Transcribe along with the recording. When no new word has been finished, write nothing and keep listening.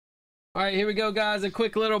All right, here we go, guys. A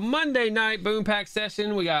quick little Monday night boom pack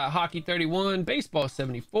session. We got hockey 31, baseball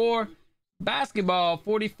 74, basketball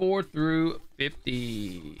 44 through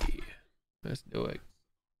 50. Let's do it.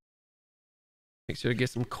 Make sure to get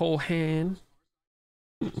some Cohan,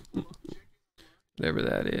 whatever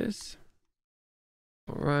that is.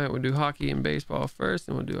 All right, we'll do hockey and baseball first,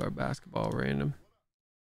 and we'll do our basketball random.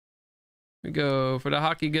 Here we go for the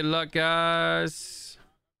hockey. Good luck, guys.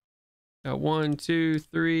 Got 1, 2,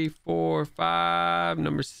 3, 4, 5.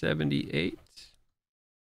 Number 78.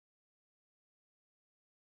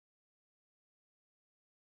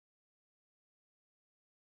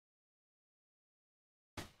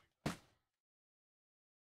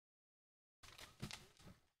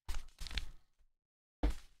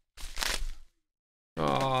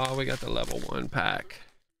 Oh, we got the level 1 pack.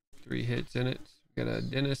 3 hits in it. We got a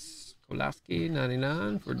Dennis Kolaski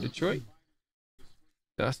 99 for Detroit.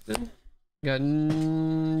 Dustin. Got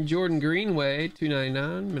Jordan Greenway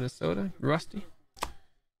 299 Minnesota. Rusty.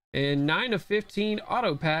 And 9 of 15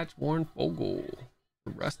 auto patch Warren Fogle for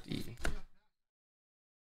Rusty.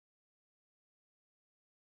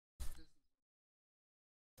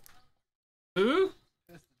 Who?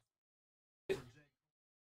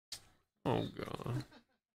 Oh god,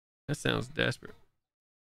 that sounds desperate.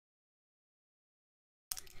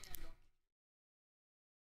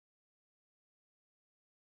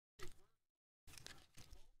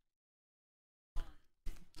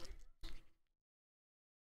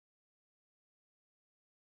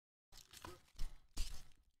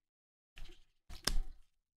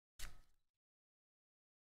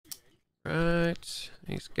 Right,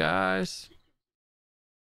 thanks guys.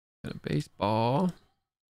 Got a baseball.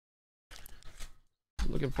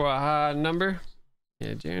 Looking for a high number.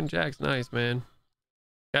 Yeah, Jaren Jack's nice, man.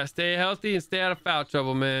 Gotta stay healthy and stay out of foul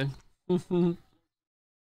trouble, man. Go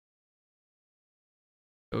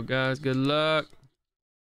guys, good luck.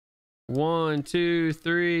 1, 2,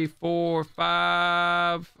 3, 4,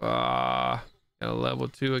 5. Got a level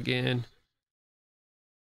 2 again.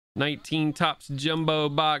 19 tops jumbo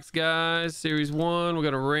box, guys. Series 1. We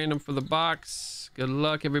got a random for the box. Good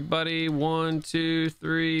luck, everybody. 1, 2,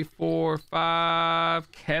 3, 4,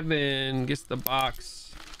 5. Kevin gets the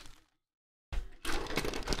box.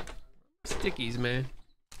 Stickies, man.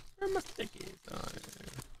 Where are my stickies? Oh, yeah.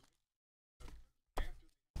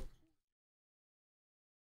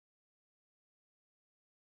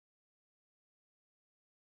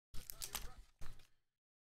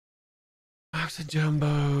 Box of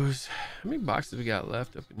jumbos. How many boxes we got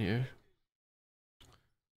left up in here?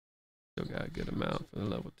 Still got a good amount for the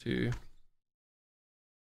level 2.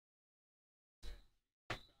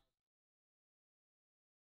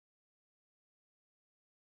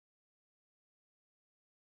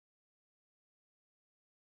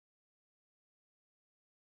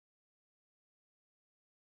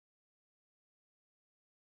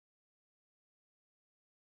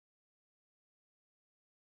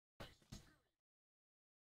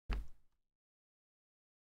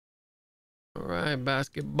 All right,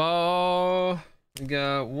 basketball. We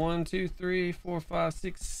got 1, 2, 3, 4, 5,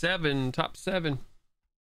 6, 7. Top 7.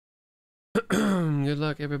 Good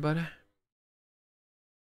luck, everybody.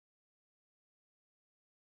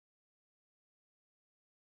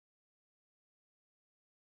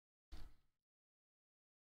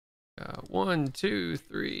 Got 1, 2,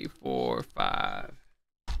 3, 4, 5.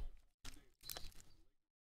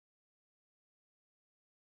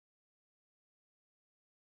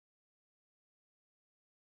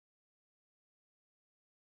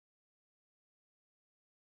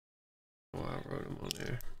 Oh, I wrote them on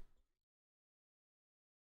there.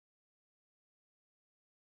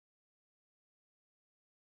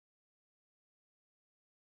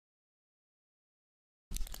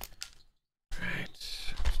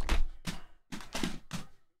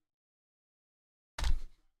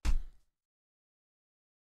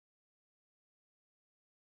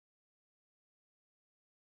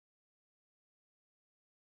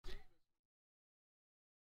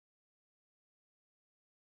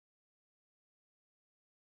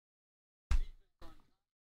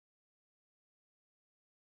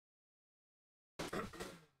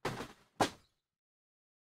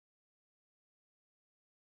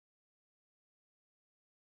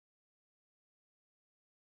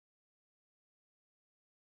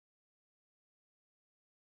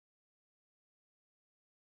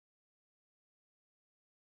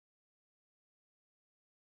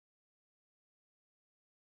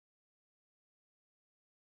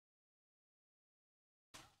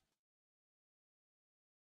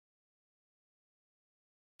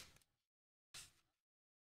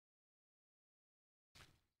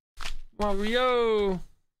 Mario.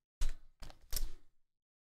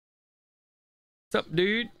 What's up,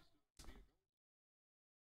 dude?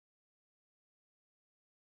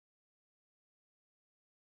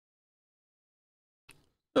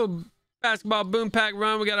 So basketball boom pack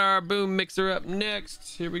run. We got our boom mixer up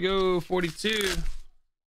next. Here we go, 42.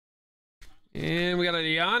 And we got a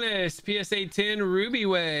Giannis PSA 10 Ruby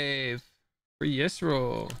Wave for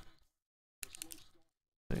Yisroel.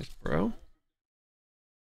 Nice, bro.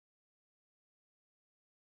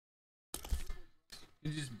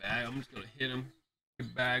 You just bag. I'm just gonna hit him.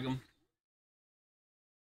 Bag him.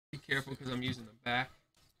 Be careful because I'm using the back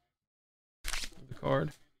of the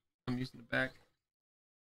card. I'm using the back.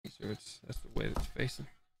 Make sure that's the way it's facing.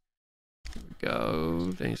 Here we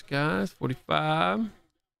go. Thanks, guys. 45.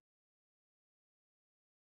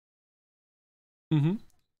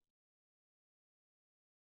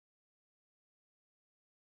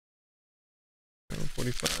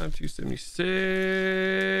 45,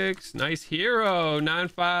 276. Nice hero.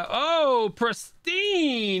 95. Oh,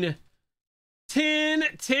 pristine.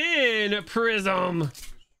 10-10 prism.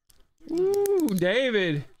 Ooh,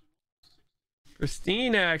 David.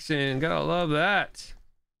 Pristine action. Gotta love that.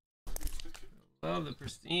 Love the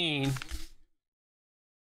pristine.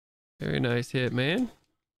 Very nice hit, man.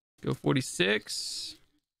 Go 46.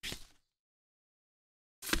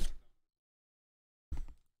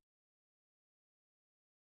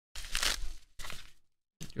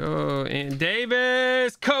 Go and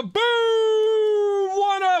Davis. Kaboom!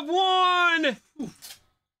 1 of 1. Boom!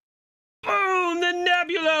 The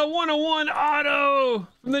Nebula 101 auto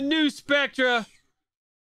from the new Spectra.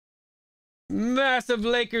 Massive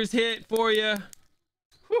Lakers hit for you.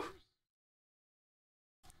 Whew.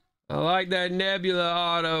 I like that Nebula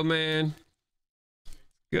auto, man.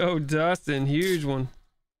 Go Dustin. Huge one.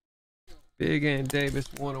 Big and Davis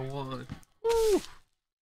 101. Woo.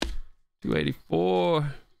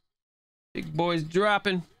 284. Big boys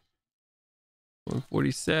dropping.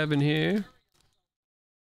 147 here.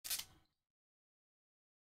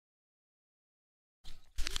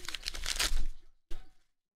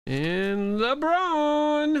 And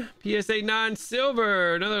LeBron. PSA 9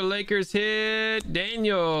 silver. Another Lakers hit.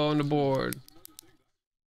 Daniel on the board.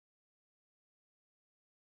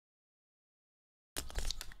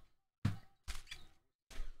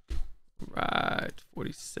 Right.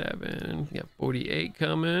 47. We got 48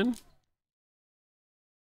 coming.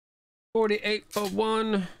 48 for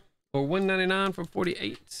 1. Or 199 for 48.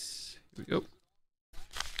 Here we go.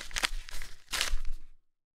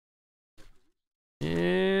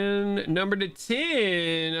 And number to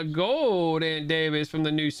 10, a gold Ant Davis from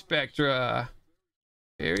the new Spectra.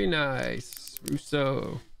 Very nice.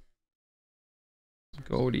 Russo.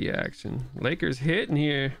 Goldie action. Lakers hitting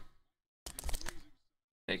here.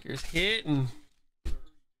 Lakers hitting.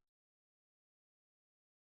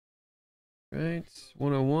 Right.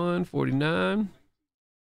 101, 49.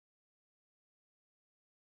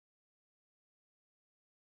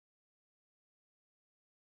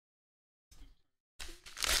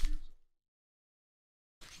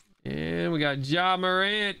 And we got Ja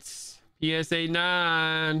Morant, PSA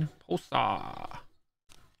 9, Posta.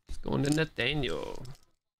 It's going to Nathaniel.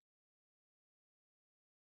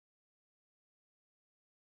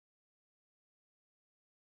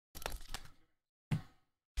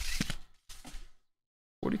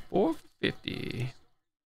 $44.50.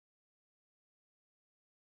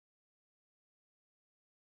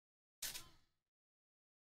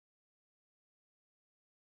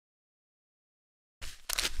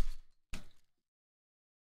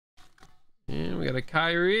 And we got a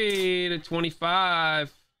Kyrie to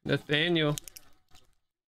 25. Nathaniel.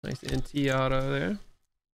 Nice NT auto there.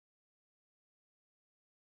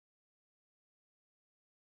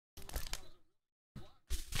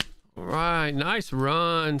 All right, nice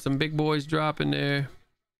run. Some big boys dropping there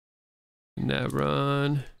in that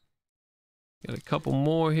run. Got a couple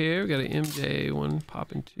more here. We got an MJ one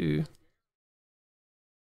popping too.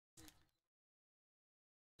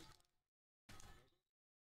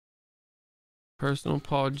 Personal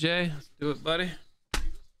Paul J. Let's do it, buddy.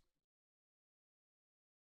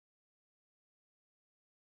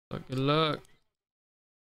 Good luck.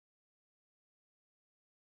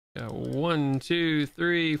 Got 1, 2,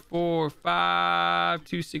 3, 4, 5,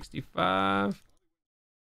 265.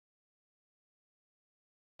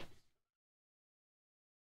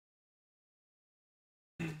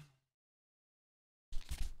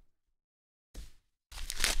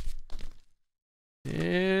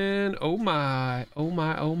 And oh my.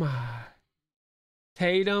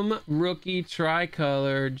 Tatum rookie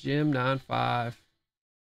tricolor gem 9.5.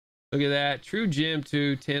 Look at that. True gem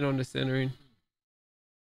too. 10 on the centering.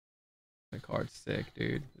 That card's sick,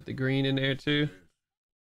 dude. With the green in there too.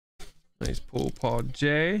 Nice pull, Paul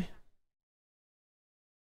J.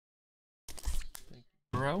 Thank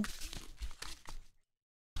you, bro.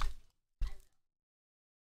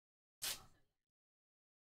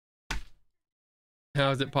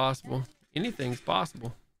 How is it possible? Anything's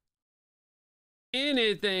possible.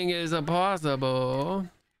 Anything is possible.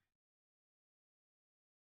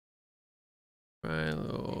 Right, a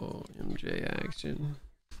little MJ action.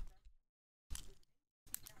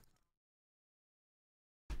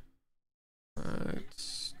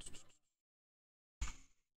 Right.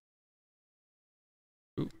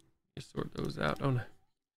 Oop, you sort those out, don't I?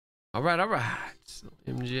 All right. So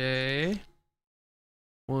MJ.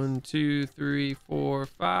 1, 2, 3, 4,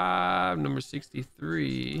 5. Number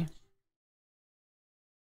 63.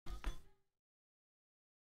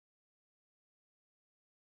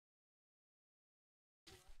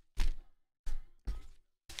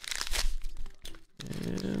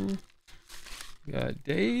 And got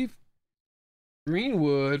Dave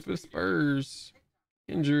Greenwood for the Spurs.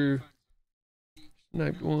 Andrew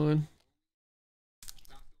sniped one.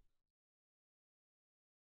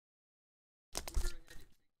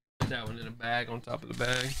 Put that one in a bag on top of the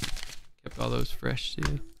bag. Kept all those fresh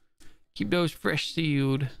sealed. Keep those fresh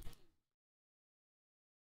sealed.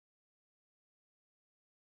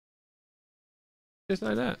 Just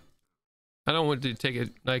like that. I don't want to take it,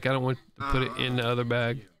 like, I don't want to put it in the other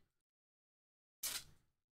bag.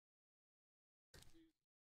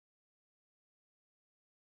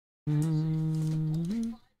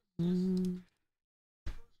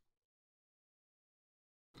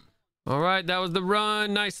 All right, that was the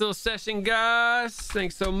run. Nice little session, guys.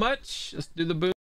 Thanks so much. Let's do the boom.